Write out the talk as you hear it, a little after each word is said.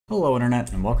Hello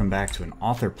Internet, and welcome back to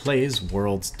AnAuthorPlays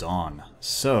World's Dawn.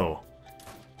 So,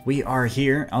 we are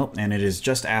here, and it is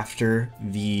just after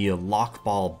the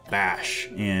Lockball Bash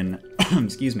in,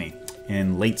 excuse me,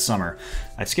 in late summer.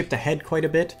 I've skipped ahead quite a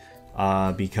bit,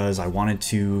 because I wanted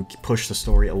to push the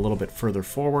story a little bit further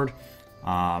forward,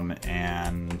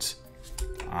 and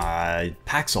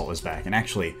Paxel is back, and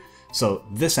actually, so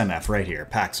this MF right here,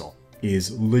 Paxel,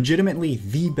 is legitimately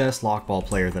the best Lockball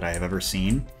player that I have ever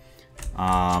seen.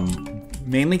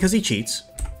 Mainly because he cheats.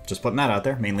 Just putting that out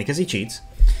there. Mainly because he cheats.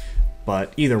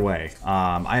 But either way,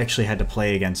 I actually had to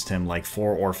play against him like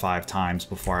 4 or 5 times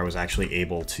before I was actually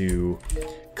able to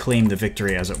claim the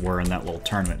victory, as it were, in that little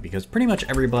tournament. Because pretty much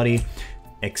everybody,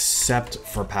 except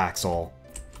for Paxel,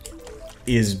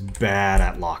 is bad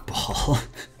at Lockball.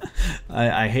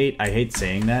 I hate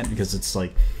saying that because it's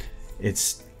like,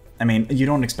 I mean, you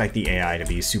don't expect the AI to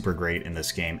be super great in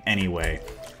this game anyway.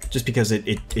 Just because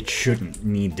it shouldn't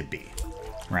need to be,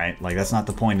 right? Like, that's not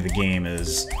the point of the game,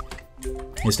 is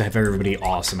to have everybody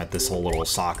awesome at this whole little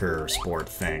soccer sport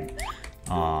thing.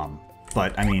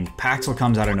 But, I mean, Paxel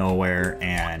comes out of nowhere,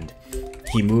 and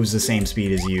he moves the same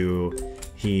speed as you.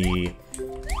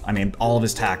 I mean, all of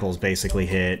his tackles basically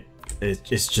hit.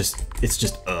 It's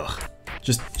just ugh.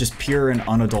 Just pure and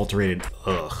unadulterated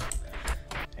ugh.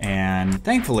 And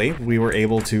thankfully, we were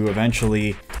able to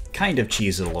eventually kind of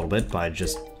cheese it a little bit by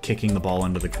just kicking the ball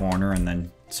into the corner and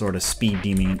then sort of speed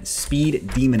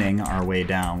demoning our way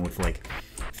down with like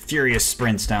furious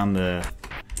sprints down the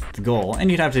goal. And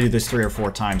you'd have to do this 3 or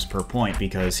 4 times per point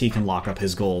because he can lock up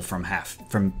his goal from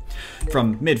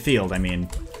midfield. I mean,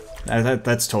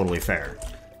 that's totally fair.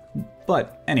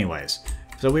 But anyways,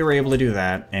 so we were able to do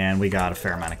that, and we got a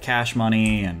fair amount of cash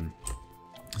money and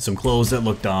some clothes that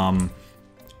look dumb.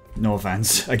 No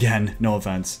offense. Again, no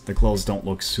offense. The clothes don't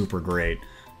look super great.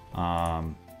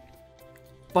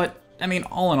 But, I mean,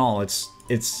 all in all, it's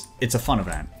a fun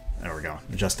event. There we go.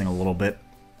 Adjusting a little bit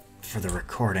for the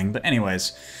recording. But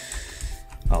anyways,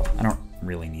 oh, I don't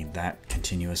really need that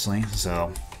continuously.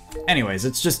 So, anyways,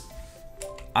 it's just,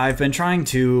 I've been trying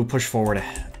to push forward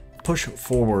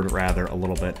rather a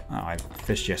little bit. Oh, I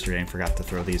fished yesterday and forgot to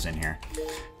throw these in here.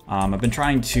 I've been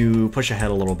trying to push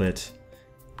ahead a little bit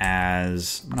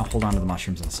as I'm gonna hold on to the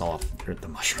mushrooms and sell off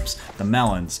the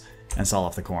melons and sell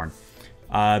off the corn,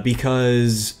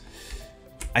 because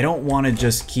I don't want to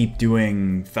just keep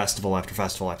doing festival after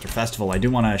festival after festival. I do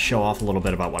want to show off a little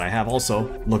bit about what I have.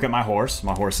 Also, look at my horse.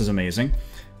 My horse is amazing.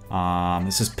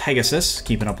 This is Pegasus,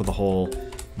 keeping up with the whole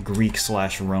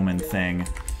Greek/Roman thing.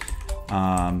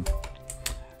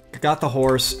 Got the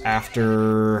horse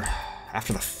after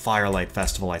the Firelight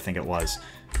Festival, I think it was.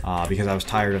 Because I was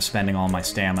tired of spending all my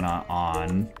stamina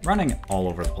on running all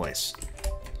over the place.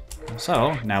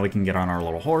 So, now we can get on our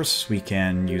little horse, we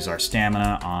can use our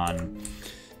stamina on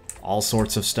all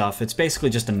sorts of stuff. It's basically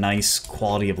just a nice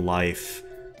quality of life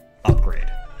upgrade.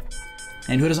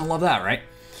 And who doesn't love that, right?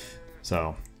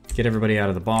 So, get everybody out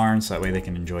of the barn so that way they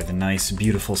can enjoy the nice,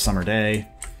 beautiful summer day.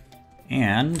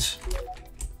 And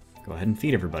go ahead and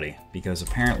feed everybody, because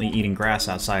apparently eating grass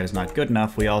outside is not good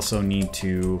enough. We also need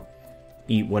to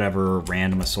eat whatever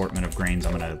random assortment of grains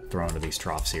I'm going to throw into these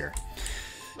troughs here.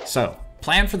 So,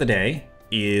 plan for the day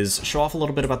is show off a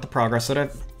little bit about the progress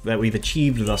that we've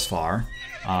achieved thus far,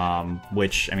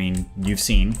 which, I mean, you've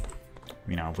seen.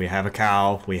 You know, we have a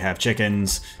cow, we have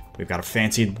chickens, we got a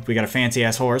fancy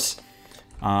ass horse.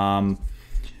 And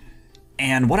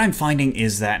what I'm finding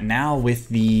is that now with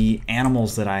the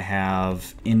animals that I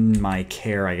have in my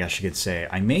care, I guess you could say,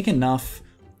 I make enough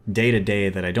day to day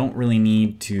that I don't really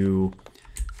need to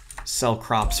sell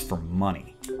crops for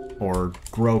money, or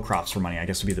grow crops for money, I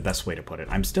guess would be the best way to put it.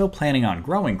 I'm still planning on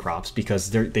growing crops because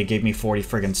they gave me 40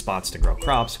 friggin' spots to grow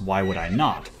crops. Why would I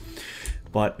not?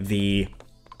 But the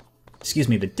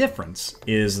difference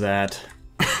is that,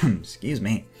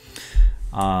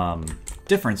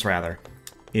 difference rather,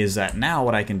 is that now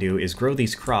what I can do is grow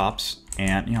these crops,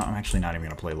 and, you know, I'm actually not even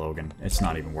going to play Logan. It's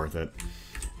not even worth it.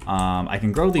 I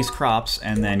can grow these crops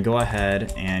and then go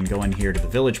ahead and go in here to the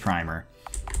village primer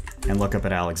and look up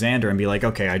at Alexander and be like,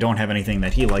 okay, I don't have anything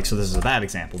that he likes, so this is a bad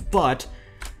example. But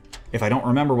if I don't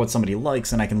remember what somebody likes,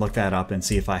 then I can look that up and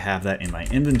see if I have that in my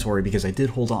inventory, because I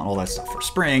did hold on all that stuff for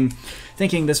spring,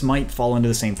 thinking this might fall into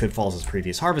the same pitfalls as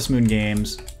previous Harvest Moon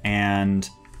games and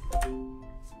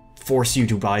force you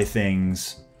to buy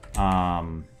things.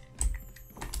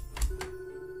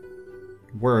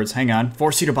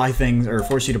 Force you to buy things or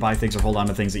hold on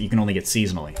to things that you can only get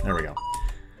seasonally. There we go.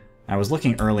 I was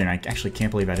looking earlier, and I actually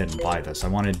can't believe I didn't buy this. I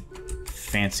wanted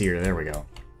fancier, there we go.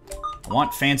 I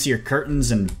want fancier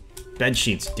curtains and bed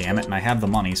sheets, damn it, and I have the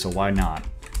money, so why not?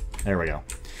 There we go.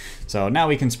 So now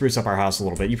we can spruce up our house a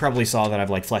little bit. You probably saw that I've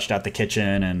like fleshed out the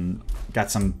kitchen and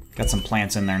got some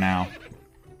plants in there now.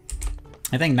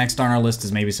 I think next on our list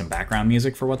is maybe some background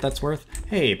music for what that's worth.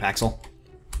 Hey, Paxel.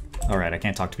 Alright, I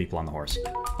can't talk to people on the horse.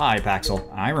 Hi,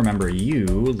 Paxel. I remember you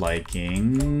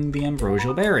liking the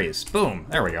ambrosial berries. Boom,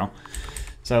 there we go.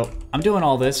 So, I'm doing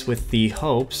all this with the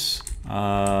hopes... if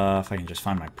I can just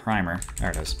find my primer. There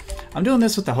it is. I'm doing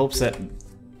this with the hopes that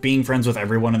being friends with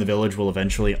everyone in the village will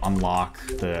eventually unlock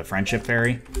the friendship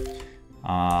fairy.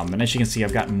 And as you can see,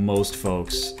 I've got most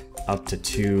folks up to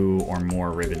 2 or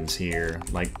more ribbons here.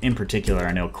 Like, in particular,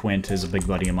 I know Quint is a big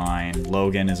buddy of mine.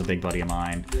 Logan is a big buddy of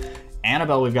mine.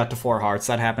 Annabelle, we've got to 4 hearts.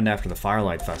 That happened after the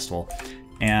Firelight Festival.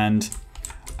 And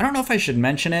I don't know if I should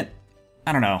mention it.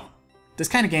 I don't know. This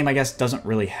kind of game, I guess, doesn't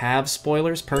really have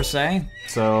spoilers, per se.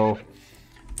 So,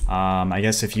 I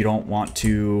guess if you don't want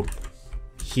to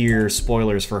hear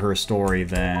spoilers for her story,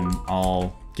 then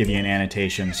I'll give you an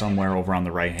annotation somewhere over on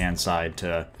the right-hand side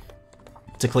to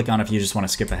click on if you just want to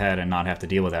skip ahead and not have to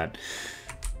deal with that.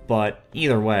 But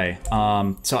either way,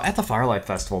 so at the Firelight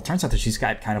Festival, it turns out that she's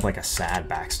got kind of like a sad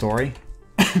backstory.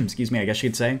 Excuse me, I guess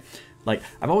you'd say. Like,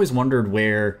 I've always wondered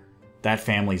where that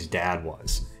family's dad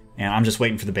was. And I'm just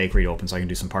waiting for the bakery to open so I can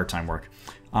do some part-time work.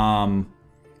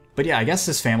 But yeah, I guess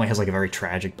this family has like a very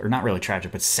tragic, or not really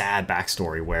tragic, but sad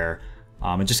backstory where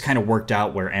it just kind of worked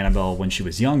out where Annabelle, when she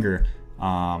was younger,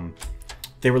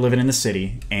 they were living in the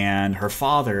city, and her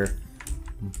father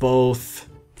both...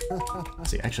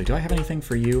 Let's see, actually, do I have anything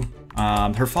for you?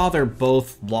 Her father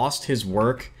both lost his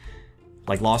work,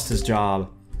 like lost his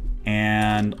job,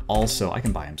 and also, I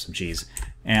can buy him some cheese,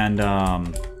 and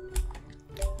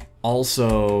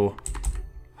also,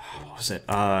 what was it?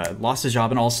 Lost his job,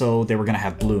 and also they were going to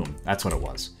have Bloom. That's what it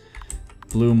was.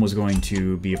 Bloom was going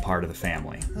to be a part of the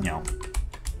family. You know,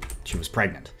 she was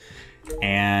pregnant.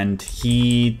 And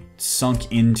he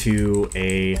sunk into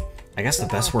a... I guess the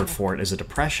best word for it is a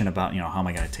depression about, you know, how am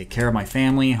I going to take care of my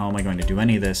family? How am I going to do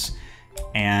any of this?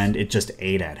 And it just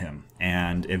ate at him.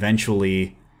 And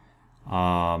eventually,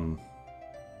 the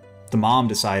mom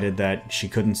decided that she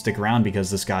couldn't stick around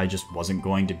because this guy just wasn't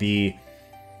going to be...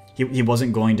 He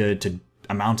wasn't going to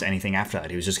amount to anything after that.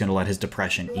 He was just going to let his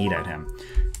depression eat at him.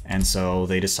 And so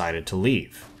they decided to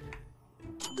leave.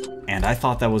 And I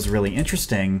thought that was really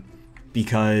interesting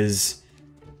because...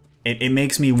 It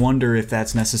makes me wonder if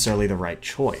that's necessarily the right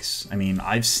choice. I mean,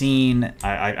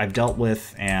 I've dealt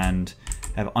with and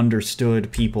have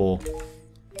understood people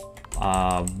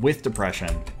with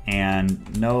depression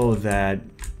and know that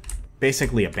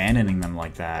basically abandoning them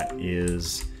like that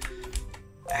is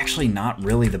actually not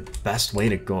really the best way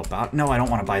to go about. No, I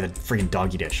don't want to buy the friggin'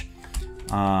 doggy dish.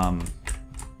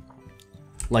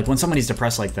 Like, when somebody's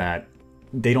depressed like that,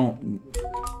 they don't...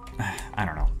 I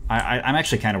don't know. I'm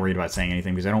actually kind of worried about saying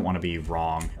anything because I don't want to be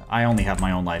wrong. I only have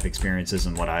my own life experiences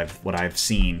and what I've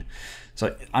seen.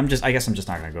 So I guess I'm just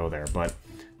not going to go there. But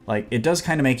like, it does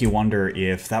kind of make you wonder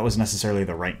if that was necessarily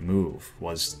the right move,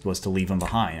 was to leave him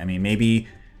behind. I mean, maybe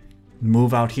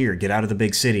move out here, get out of the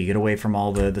big city, get away from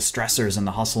all the stressors and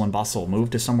the hustle and bustle, move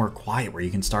to somewhere quiet where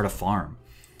you can start a farm.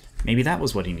 Maybe that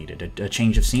was what he needed, a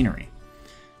change of scenery.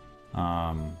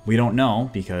 We don't know,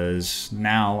 because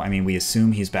now, I mean, we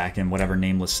assume he's back in whatever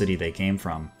nameless city they came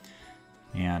from.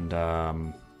 And,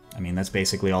 I mean, that's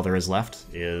basically all there is left,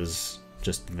 is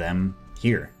just them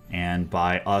here. And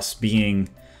by us being,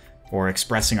 or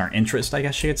expressing our interest, I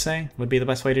guess you could say, would be the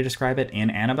best way to describe it, in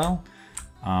Annabelle,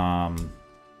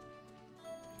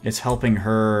 it's helping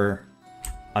her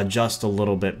adjust a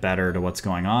little bit better to what's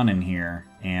going on in here,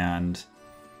 and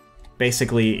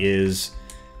basically is...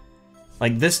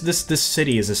 Like, this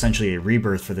city is essentially a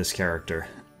rebirth for this character.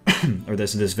 Or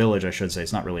this village, I should say.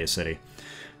 It's not really a city.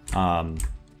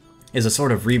 Is a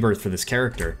sort of rebirth for this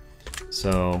character.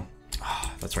 So,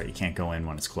 that's right, you can't go in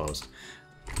when it's closed.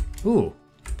 Ooh,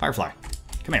 Firefly.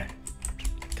 Come here.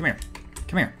 Come here.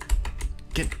 Come here.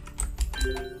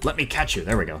 Let me catch you.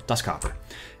 There we go. Dusthopper.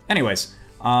 Anyways,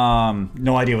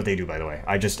 no idea what they do, by the way.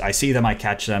 I see them, I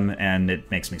catch them, and it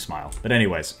makes me smile. But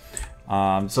anyways...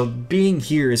 so being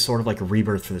here is sort of like a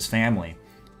rebirth for this family,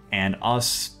 and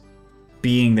us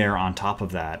being there on top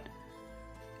of that,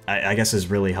 I guess is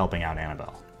really helping out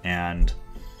Annabelle. And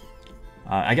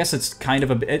I guess it's kind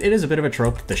of it is a bit of a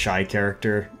trope that the shy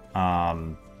character,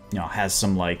 you know, has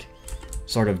some like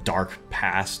sort of dark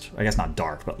past. I guess not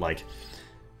dark, but like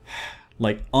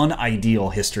unideal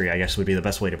history, I guess would be the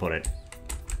best way to put it.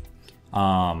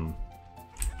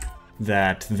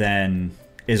 That then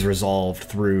is resolved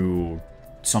through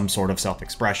some sort of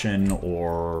self-expression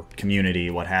or community,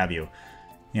 what have you.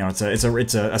 You know, it's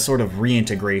a sort of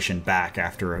reintegration back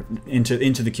into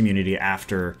the community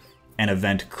after an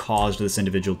event caused this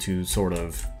individual to sort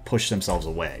of push themselves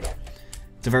away.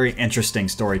 It's a very interesting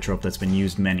story trope that's been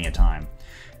used many a time.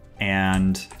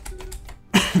 And,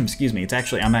 excuse me,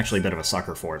 I'm actually a bit of a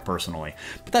sucker for it personally.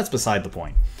 But that's beside the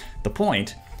point. The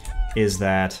point is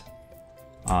that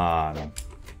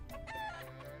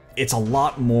it's a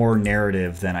lot more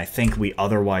narrative than I think we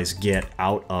otherwise get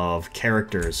out of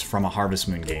characters from a Harvest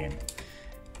Moon game.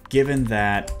 Given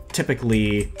that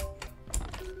typically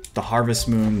the Harvest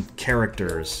Moon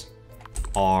characters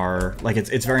are, like,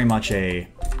 it's very much a,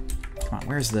 come on,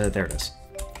 where's the, there it is.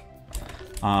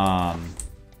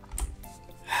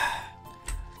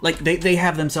 Like, they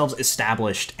have themselves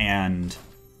established and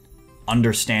an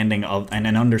understanding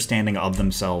of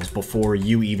themselves before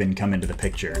you even come into the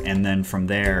picture, and then from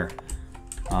there,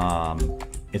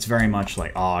 it's very much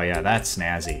like, oh yeah, that's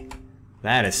snazzy.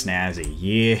 That is snazzy.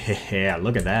 Yeah,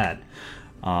 look at that.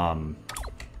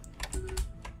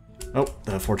 Oh,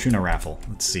 the Fortuna raffle.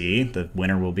 Let's see. The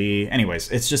winner will be... Anyways,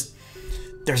 it's just...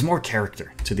 There's more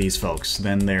character to these folks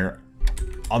than there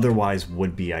otherwise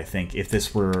would be, I think, if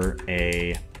this were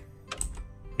a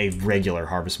regular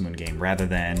Harvest Moon game rather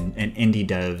than an indie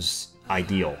dev's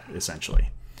ideal, essentially.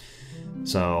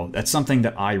 So that's something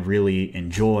that I really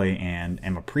enjoy and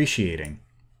am appreciating,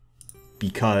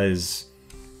 because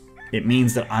it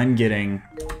means that I'm getting...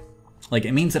 Like,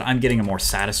 it means that I'm getting a more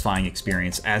satisfying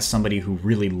experience as somebody who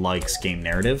really likes game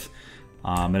narrative.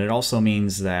 And it also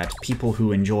means that people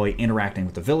who enjoy interacting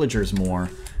with the villagers more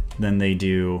than they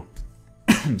do...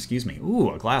 Excuse me.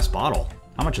 Ooh, a glass bottle.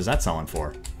 How much is that selling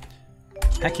for?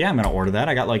 Heck yeah, I'm gonna order that.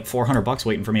 I got like 400 bucks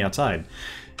waiting for me outside.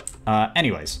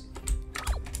 Anyways.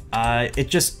 It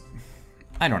just...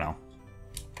 I don't know.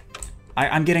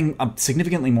 I'm getting a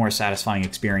significantly more satisfying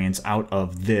experience out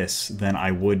of this than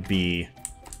I would be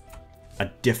a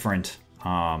different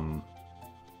Harvest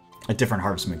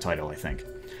Moon title, I think.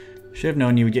 Should have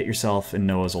known you would get yourself in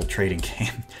Noah's old trading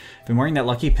game. Been wearing that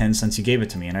lucky pin since you gave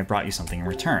it to me, and I brought you something in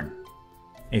return.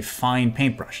 A fine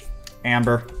paintbrush.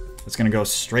 Amber. It's gonna go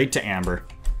straight to Amber.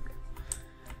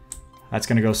 That's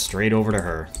gonna go straight over to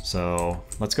her. So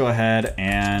let's go ahead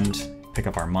and pick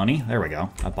up our money. There we go.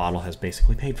 That bottle has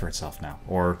basically paid for itself now.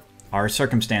 Or our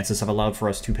circumstances have allowed for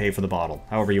us to pay for the bottle.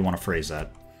 However you want to phrase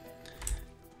that.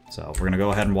 So we're going to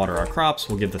go ahead and water our crops.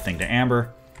 We'll give the thing to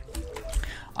Amber.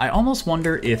 I almost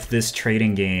wonder if this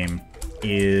trading game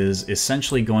is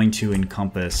essentially going to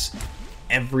encompass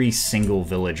every single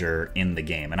villager in the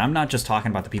game. And I'm not just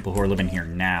talking about the people who are living here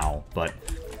now, but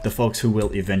the folks who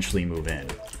will eventually move in.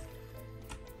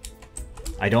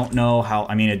 I don't know how...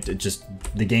 I mean, it just...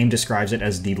 The game describes it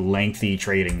as the lengthy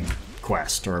trading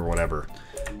quest or whatever.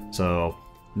 So,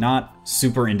 not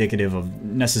super indicative of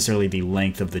necessarily the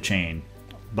length of the chain.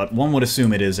 But one would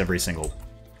assume it is every single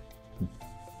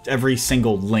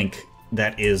link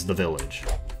that is the village.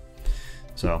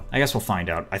 So, I guess we'll find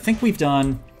out. I think we've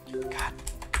done... God.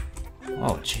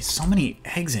 Oh, jeez, so many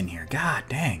eggs in here. God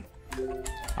dang.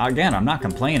 Again, I'm not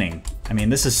complaining. I mean,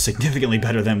 this is significantly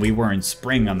better than we were in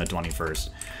spring on the 21st.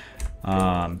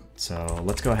 So,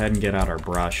 let's go ahead and get out our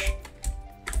brush.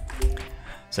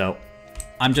 So,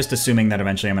 I'm just assuming that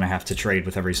eventually I'm going to have to trade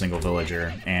with every single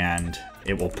villager, and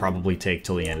it will probably take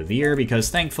till the end of the year, because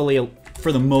thankfully,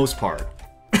 for the most part,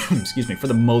 excuse me, for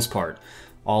the most part,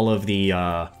 all of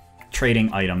the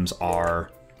trading items are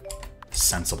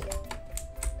sensible.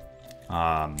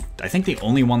 I think the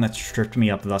only one that's tripped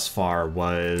me up thus far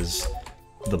was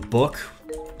the book,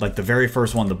 like the very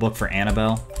first one, the book for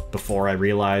Annabelle, before I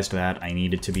realized that I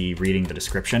needed to be reading the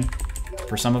description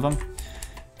for some of them.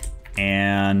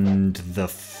 And the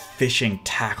fishing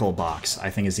tackle box, I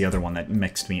think, is the other one that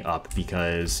mixed me up,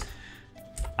 because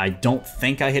I don't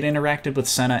think I had interacted with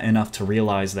Senna enough to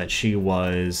realize that she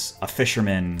was a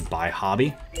fisherman by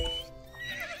hobby.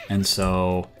 And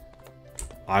so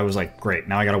I was like, great,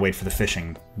 now I gotta wait for the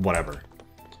fishing, whatever.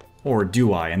 Or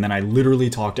do I? And then I literally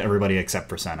talked to everybody except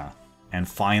for Senna. And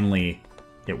finally,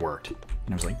 it worked. And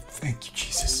I was like, thank you,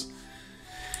 Jesus.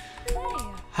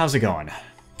 How's it going?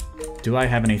 Do I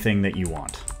have anything that you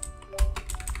want?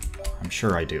 I'm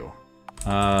sure I do.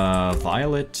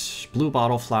 Violet, blue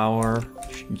bottle flower.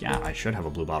 Yeah, I should have a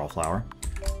blue bottle flower.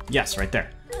 Yes, right there.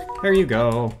 There you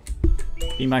go.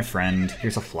 Be my friend.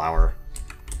 Here's a flower.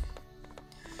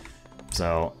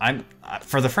 So,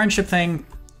 for the friendship thing,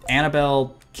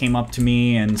 Annabelle came up to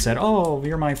me and said, oh,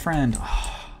 you're my friend.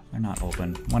 Oh, they're not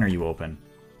open. When are you open?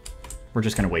 We're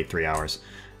just gonna wait 3 hours.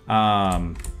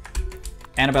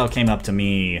 Annabelle came up to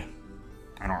me,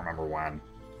 I don't remember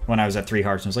when I was at 3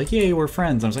 Hearts, and was like, yay, we're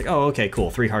friends. And I was like, oh, okay,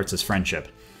 cool, 3 Hearts is friendship.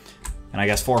 And I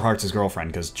guess 4 Hearts is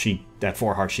girlfriend, because at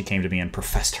 4 Hearts she came to me and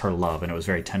professed her love, and it was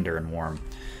very tender and warm.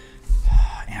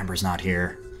 Amber's not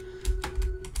here.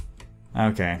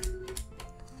 Okay.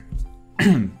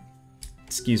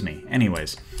 Excuse me.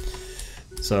 Anyways.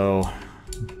 So,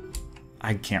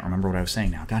 I can't remember what I was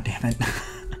saying now. God damn it.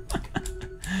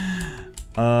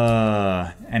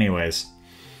 Anyways.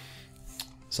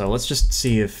 So let's just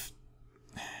see if...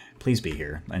 Please be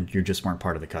here. And you just weren't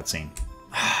part of the cutscene.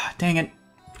 Dang it.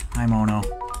 Hi, Mono.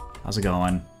 How's it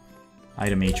going? Hi,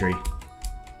 Dimitri.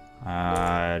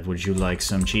 Would you like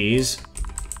some cheese?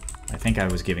 I think I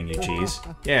was giving you cheese.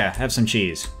 Yeah, have some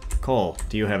cheese. Cole,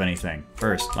 do you have anything?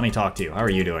 First, let me talk to you. How are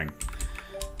you doing?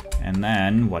 And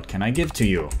then, what can I give to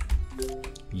you?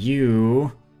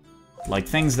 You like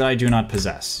things that I do not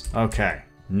possess. Okay,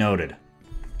 noted.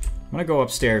 I'm gonna go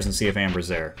upstairs and see if Amber's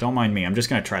there. Don't mind me, I'm just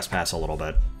gonna trespass a little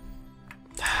bit.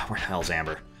 Where the hell's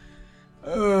Amber?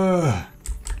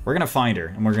 We're gonna find her,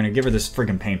 and we're gonna give her this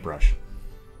friggin' paintbrush.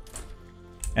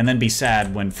 And then be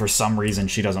sad when, for some reason,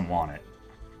 she doesn't want it.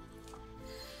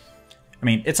 I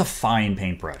mean, it's a fine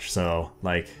paintbrush, so,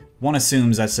 like, one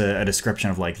assumes that's a description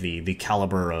of, like, the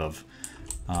caliber of,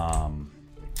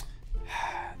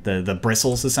 the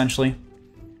bristles, essentially.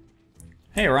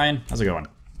 Hey, Ryan, how's it going?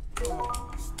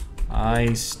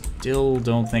 I still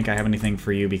don't think I have anything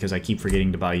for you because I keep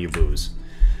forgetting to buy you booze.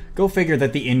 Go figure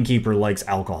that the innkeeper likes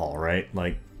alcohol, right?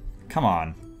 Like, come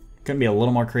on. Couldn't be a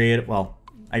little more creative? Well,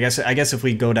 I guess if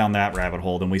we go down that rabbit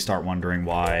hole, then we start wondering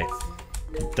why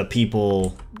the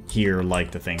people here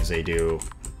like the things they do.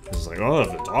 It's like, oh,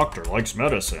 the doctor likes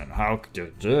medicine. How could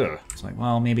you? It's like,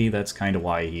 well, maybe that's kind of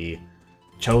why he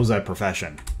chose that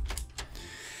profession.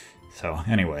 So,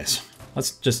 anyways,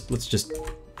 let's just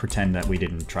pretend that we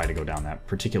didn't try to go down that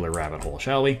particular rabbit hole,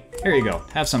 shall we? Here you go.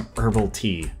 Have some herbal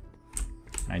tea.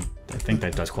 I think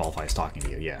that does qualify as talking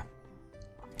to you, yeah.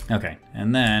 Okay,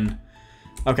 and then...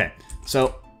 Okay,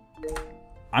 so...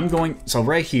 So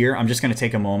right here, I'm just going to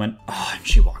take a moment... Oh, and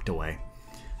she walked away.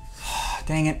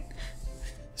 Dang it.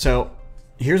 So,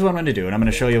 here's what I'm going to do, and I'm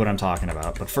going to show you what I'm talking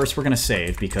about. But first we're going to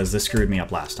save, because this screwed me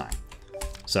up last time.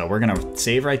 So we're going to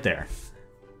save right there.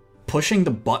 Pushing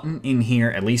the button in here,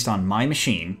 at least on my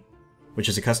machine, which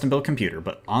is a custom-built computer,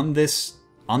 but on this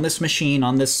machine,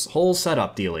 on this whole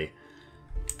setup dealie,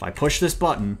 if I push this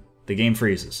button, the game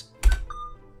freezes.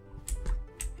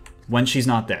 When she's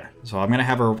not there. So I'm gonna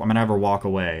have her walk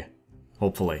away,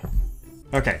 hopefully.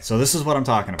 Okay, so this is what I'm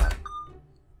talking about.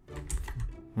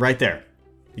 Right there.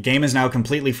 The game is now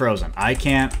completely frozen. I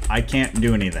can't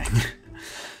do anything.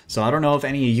 So I don't know if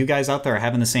any of you guys out there are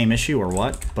having the same issue or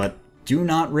what, but do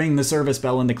not ring the service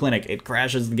bell in the clinic. It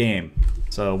crashes the game.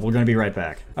 So we're gonna be right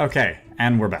back. Okay,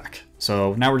 and we're back.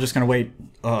 So now we're just gonna wait,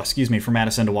 excuse me, for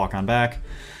Madison to walk on back.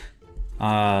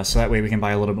 So that way we can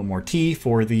buy a little bit more tea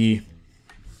for the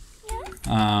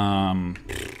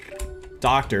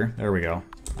doctor. There we go.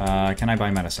 Can I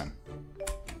buy medicine?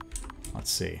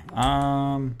 Let's see.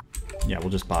 Yeah, we'll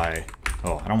just buy...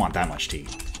 Oh, I don't want that much tea.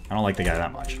 I don't like the guy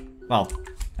that much. Well,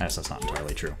 I guess that's not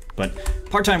entirely true. But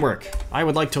part-time work. I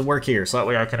would like to work here, so that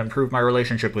way I can improve my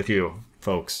relationship with you,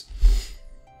 folks.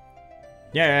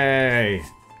 Yay!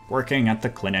 Working at the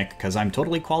clinic, because I'm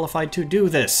totally qualified to do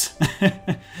this.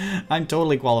 I'm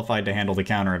totally qualified to handle the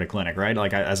counter at a clinic, right?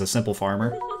 Like, as a simple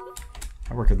farmer.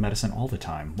 I work with medicine all the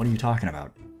time. What are you talking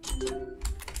about?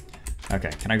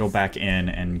 Okay, can I go back in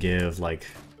and give, like...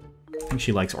 I think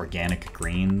she likes organic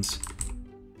greens.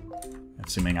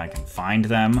 Assuming I can find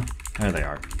them. There they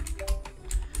are.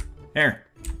 Here,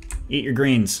 eat your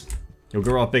greens. You'll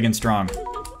grow up big and strong.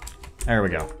 There we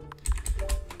go.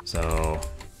 So,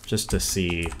 just to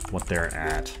see what they're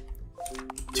at.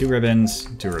 2 ribbons,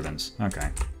 2 ribbons.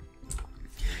 Okay.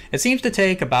 It seems to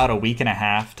take about a week and a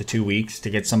half to 2 weeks to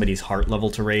get somebody's heart level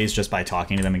to raise just by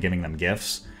talking to them and giving them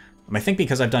gifts. I think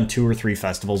because I've done 2 or 3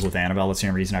 festivals with Annabelle, that's the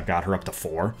only reason I've got her up to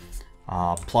 4.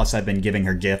 Plus I've been giving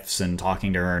her gifts and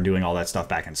talking to her and doing all that stuff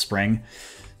back in spring.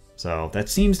 So that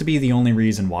seems to be the only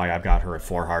reason why I've got her at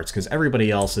 4 hearts, because everybody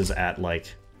else is at,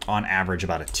 like, on average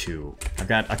about a 2. I've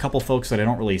got a couple folks that I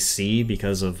don't really see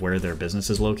because of where their business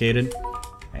is located.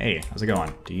 Hey, how's it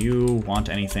going? Do you want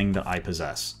anything that I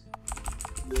possess?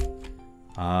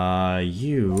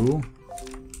 You...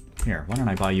 Here, why don't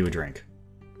I buy you a drink?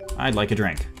 I'd like a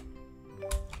drink.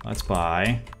 Let's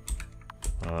buy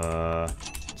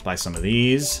some of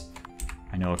these.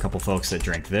 I know a couple folks that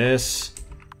drink this.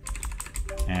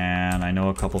 And I know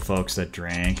a couple folks that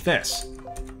drink this.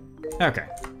 Okay,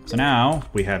 so now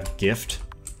we have gift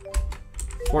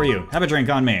for you. Have a drink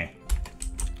on me.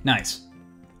 Nice.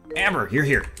 Amber, you're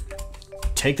here.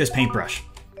 Take this paintbrush.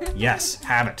 Yes,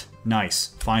 have it.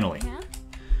 Nice, finally.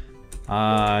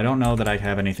 I don't know that I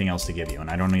have anything else to give you, and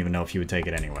I don't even know if you would take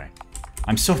it anyway.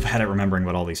 I'm so bad at remembering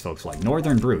what all these folks like.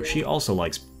 Northern Brew. She also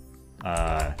likes,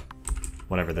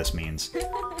 whatever this means.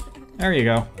 There you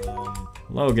go.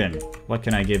 Logan, what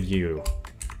can I give you?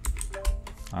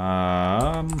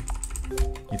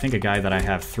 You think a guy that I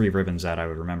have 3 ribbons at I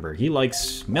would remember. He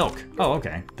likes milk. Oh,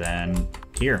 okay. Then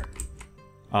here.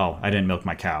 Oh, I didn't milk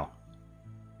my cow.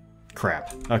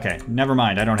 Crap. Okay, never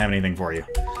mind. I don't have anything for you.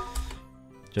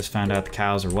 Just found out the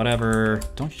cows or whatever.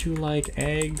 Don't you like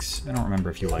eggs? I don't remember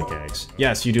if you like eggs.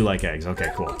 Yes, you do like eggs.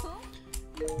 Okay, cool.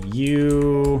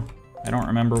 You... I don't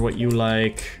remember what you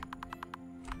like.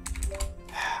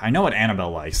 I know what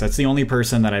Annabelle likes. That's the only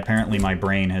person that apparently my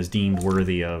brain has deemed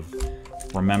worthy of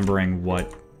remembering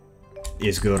what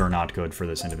is good or not good for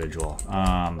this individual.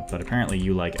 But apparently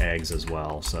you like eggs as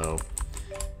well, so...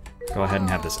 Go ahead and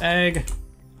have this egg.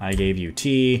 I gave you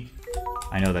tea.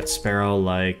 I know that Sparrow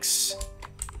likes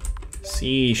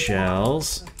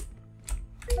seashells.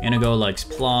 Inigo likes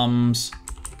plums.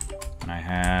 And I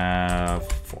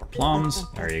have 4 plums.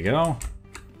 There you go.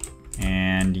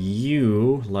 And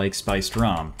you like spiced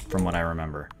rum, from what I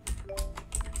remember.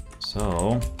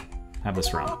 So, have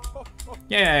this rum.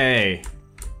 Yay!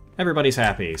 Everybody's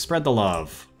happy. Spread the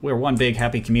love. We're one big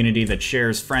happy community that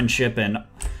shares friendship and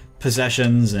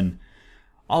possessions and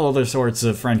all other sorts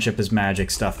of friendship is magic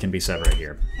stuff can be said right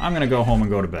here. I'm gonna go home and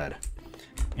go to bed.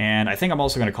 And I think I'm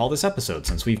also gonna call this episode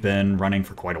since we've been running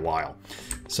for quite a while.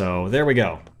 So there we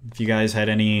go. If you guys had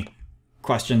any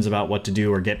questions about what to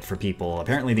do or get for people,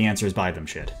 apparently the answer is buy them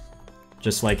shit.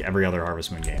 Just like every other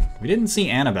Harvest Moon game. We didn't see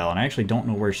Annabelle, and I actually don't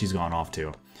know where she's gone off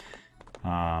to.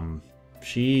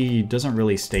 She doesn't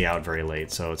really stay out very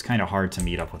late, so it's kind of hard to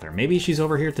meet up with her. Maybe she's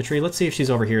over here at the tree. Let's see if she's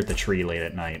over here at the tree late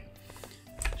at night.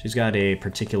 She's got a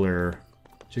particular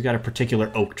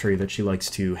oak tree that she likes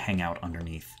to hang out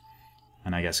underneath.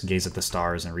 And I guess gaze at the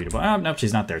stars and read a book. Oh, nope,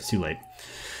 she's not there. It's too late.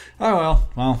 Oh,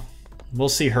 well, we'll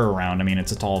see her around. I mean,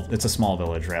 it's a small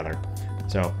village, rather.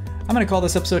 So, I'm going to call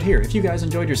this episode here. If you guys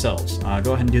enjoyed yourselves,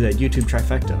 go ahead and do that YouTube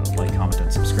trifecta of like, comment,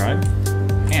 and subscribe.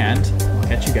 And I'll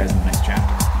catch you guys in the next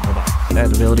chapter. Bye-bye.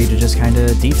 That ability to just kind of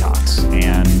detox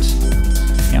and,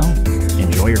 you know,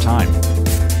 enjoy your time.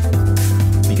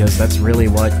 Because that's really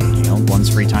what, you know, one's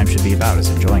free time should be about, is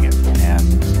enjoying it.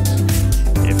 And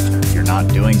if you're not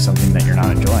doing something that you're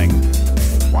not enjoying,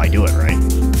 why do it, right?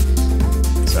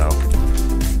 So,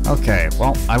 okay,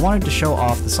 well, I wanted to show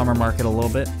off the summer market a little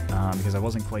bit, because I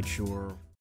wasn't quite sure